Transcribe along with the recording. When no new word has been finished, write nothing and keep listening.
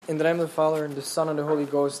In the name of the Father, and the Son, and the Holy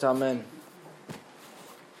Ghost. Amen.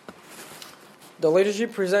 The liturgy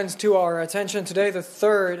presents to our attention today the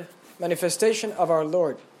third manifestation of our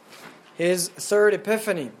Lord, His third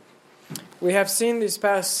Epiphany. We have seen these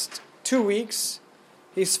past 2 weeks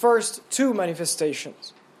His first two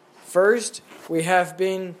manifestations. First, we have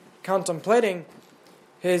been contemplating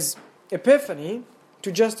His Epiphany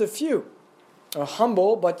to just a few, a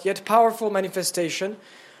humble but yet powerful manifestation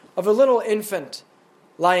of a little infant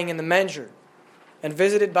lying in the manger and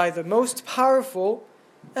visited by the most powerful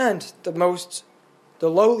and the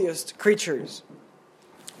lowliest creatures,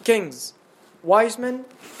 kings, wise men,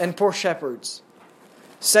 and poor shepherds.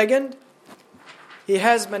 Second, He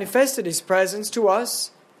has manifested His presence to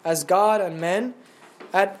us as God and man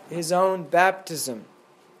at His own baptism,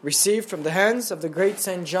 received from the hands of the great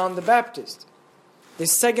Saint John the Baptist.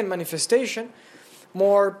 This second manifestation,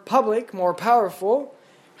 more public, more powerful,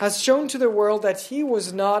 has shown to the world that He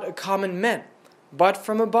was not a common man, but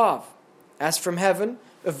from above. As from heaven,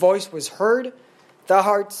 a voice was heard,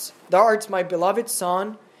 Thou art my beloved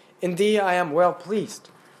Son, in Thee I am well pleased.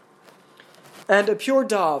 And a pure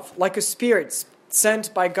dove, like a spirit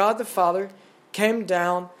sent by God the Father, came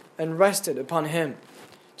down and rested upon Him,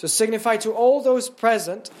 to signify to all those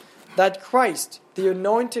present that Christ, the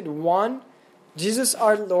Anointed One, Jesus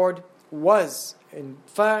our Lord, was, in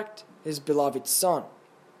fact, His beloved Son.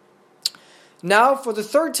 Now, for the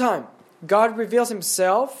third time, God reveals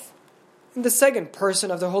Himself in the second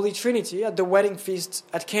person of the Holy Trinity at the wedding feast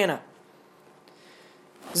at Cana.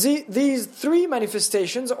 These three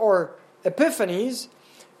manifestations, or epiphanies,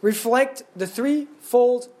 reflect the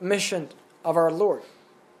threefold mission of our Lord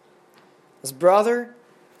as brother,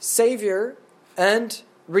 Savior, and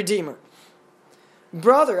Redeemer.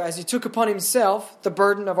 Brother, as He took upon Himself the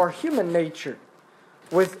burden of our human nature,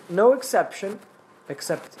 with no exception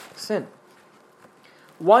except sin.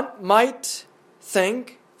 One might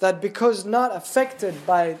think that because not affected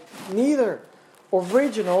by neither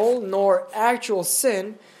original nor actual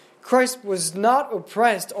sin, Christ was not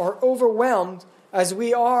oppressed or overwhelmed as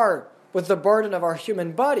we are with the burden of our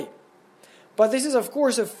human body. But this is, of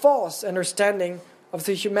course, a false understanding of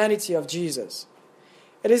the humanity of Jesus.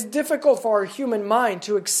 It is difficult for our human mind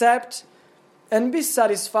to accept and be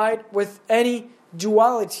satisfied with any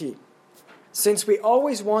duality, since we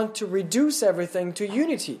always want to reduce everything to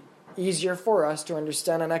unity, easier for us to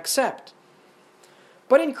understand and accept.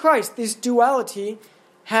 But in Christ, this duality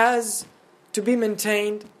has to be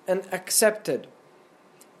maintained and accepted.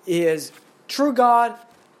 He is true God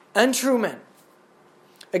and true man.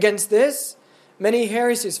 Against this, many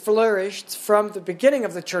heresies flourished from the beginning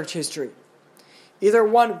of the church history. Either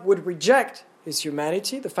one would reject His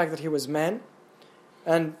humanity, the fact that He was man,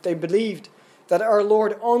 and they believed that our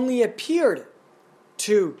Lord only appeared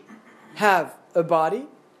to have a body,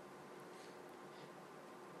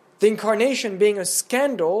 the incarnation being a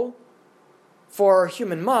scandal for our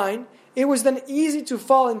human mind, it was then easy to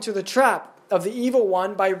fall into the trap of the evil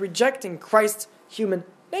one by rejecting Christ's human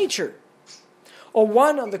nature. Or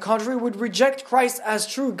one, on the contrary, would reject Christ as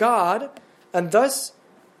true God, and thus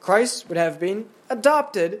Christ would have been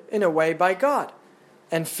adopted in a way by God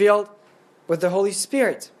and filled with the Holy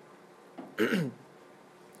Spirit.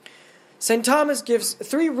 St. Thomas gives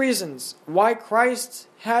 3 reasons why Christ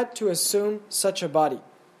had to assume such a body.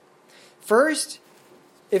 First,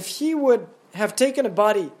 if He would have taken a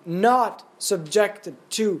body not subjected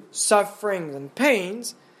to sufferings and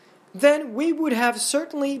pains, then we would have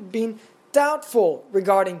certainly been doubtful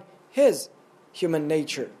regarding His human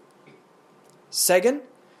nature. Second,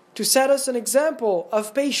 to set us an example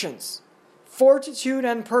of patience, fortitude,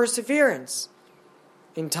 and perseverance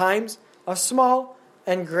in times of small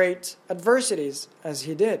and great adversities, as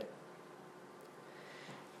He did.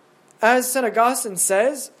 As St. Augustine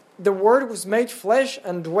says, the Word was made flesh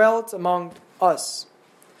and dwelt among us.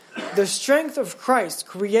 The strength of Christ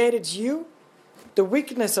created you, the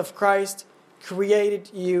weakness of Christ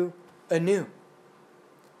created you anew.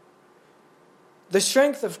 The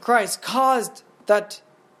strength of Christ caused that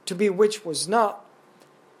to be which was not.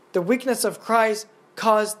 The weakness of Christ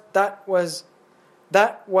caused that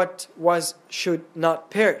what was should not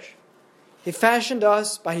perish. He fashioned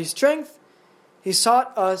us by His strength. He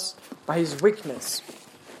sought us by His weakness.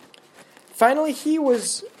 Finally, He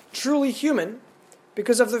was truly human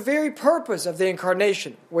because of the very purpose of the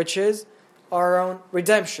Incarnation, which is our own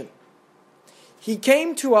redemption. He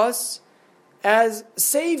came to us as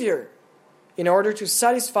Savior in order to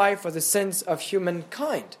satisfy for the sins of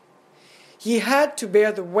humankind. He had to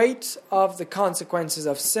bear the weight of the consequences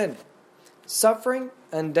of sin, suffering,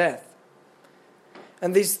 and death.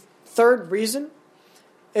 And this third reason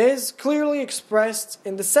is clearly expressed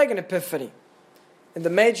in the second Epiphany, in the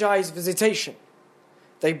Magi's visitation.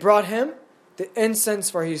 They brought him the incense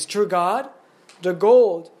for his true God, the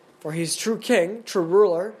gold for his true king, true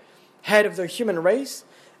ruler, head of the human race,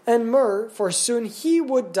 and myrrh, for soon he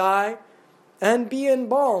would die and be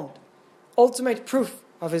embalmed, ultimate proof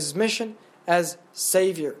of his mission as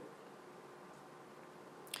Savior.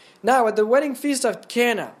 Now, at the wedding feast of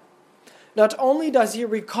Cana, not only does he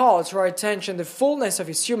recall to our attention the fullness of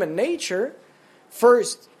his human nature,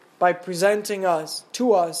 first by presenting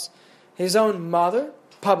to us his own mother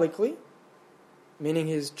publicly, meaning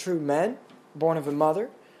his true man, born of a mother,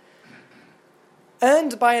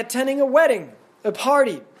 and by attending a wedding, a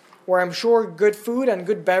party, where I'm sure good food and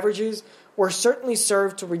good beverages were certainly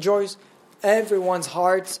served to rejoice everyone's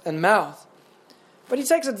hearts and mouth. But he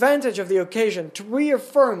takes advantage of the occasion to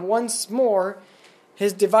reaffirm once more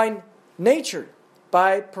his divine nature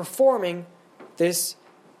by performing this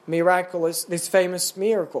famous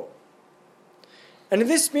miracle. And in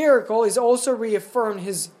this miracle is also reaffirmed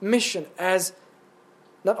his mission as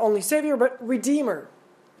not only Savior but Redeemer.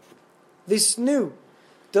 This new,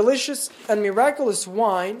 delicious and miraculous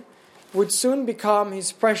wine would soon become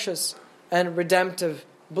his precious and redemptive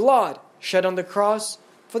blood shed on the cross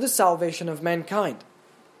for the salvation of mankind.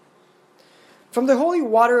 From the holy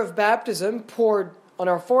water of baptism poured on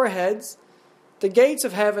our foreheads, the gates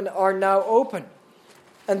of heaven are now open,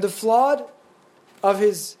 and the flood of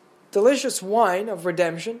his delicious wine of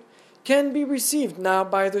redemption can be received now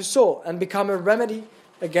by the soul and become a remedy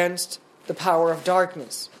against the power of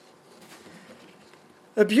darkness.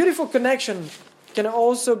 A beautiful connection can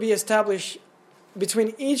also be established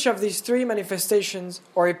between each of these three manifestations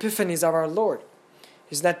or epiphanies of our Lord: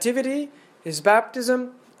 his nativity, his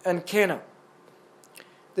baptism, and Cana.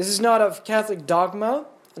 This is not of Catholic dogma,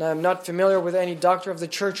 and I am not familiar with any doctor of the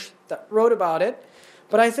Church that wrote about it,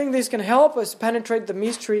 but I think this can help us penetrate the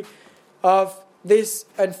mystery of this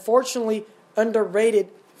unfortunately underrated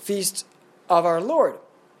feast of our Lord.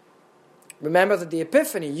 Remember that the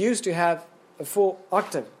Epiphany used to have a full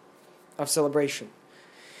octave of celebration.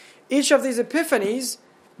 Each of these epiphanies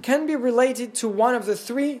can be related to one of the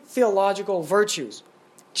three theological virtues: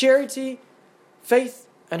 charity, faith,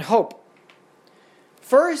 and hope.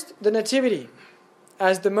 First, the Nativity,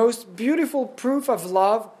 as the most beautiful proof of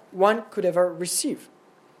love one could ever receive.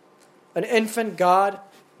 An infant God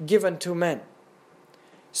given to men.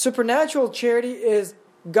 Supernatural charity is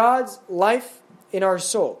God's life in our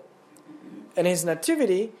soul. In his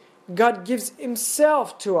Nativity, God gives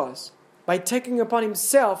himself to us by taking upon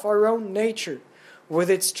himself our own nature, with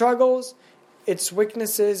its struggles, its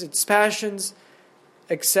weaknesses, its passions,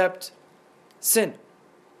 except sin.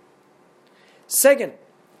 Second,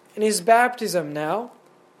 in his baptism now,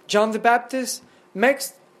 John the Baptist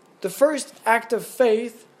makes the first act of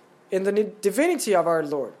faith in the divinity of our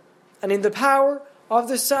Lord and in the power of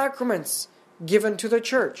the sacraments given to the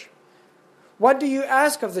church. What do you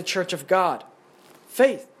ask of the church of God?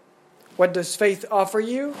 Faith. What does faith offer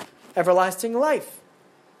you? Everlasting life,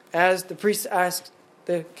 as the priest asked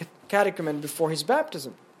the catechumen before his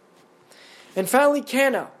baptism. And finally,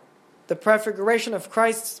 Cana, the prefiguration of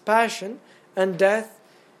Christ's passion and death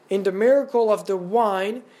in the miracle of the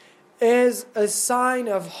wine, is a sign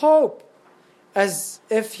of hope, as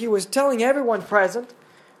if he was telling everyone present,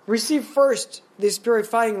 receive first this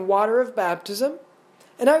purifying water of baptism,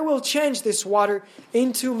 and I will change this water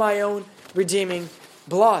into my own redeeming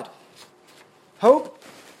blood. Hope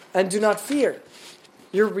and do not fear.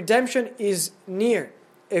 Your redemption is near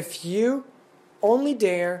if you only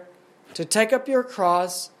dare to take up your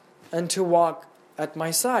cross and to walk at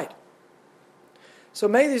my side. So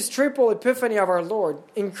may this triple epiphany of our Lord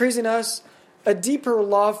increase in us a deeper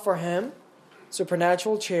love for him,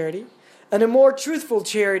 supernatural charity, and a more truthful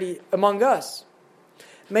charity among us.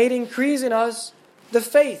 May it increase in us the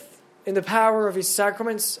faith in the power of his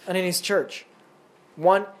sacraments and in his church,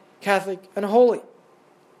 one Catholic and holy.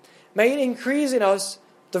 May it increase in us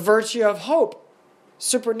the virtue of hope,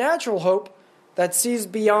 supernatural hope that sees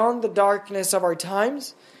beyond the darkness of our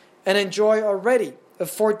times and enjoy already a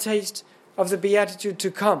foretaste of the beatitude to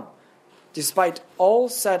come, despite all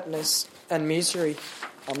sadness and misery.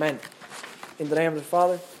 Amen. In the name of the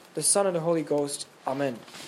Father, the Son, and the Holy Ghost. Amen.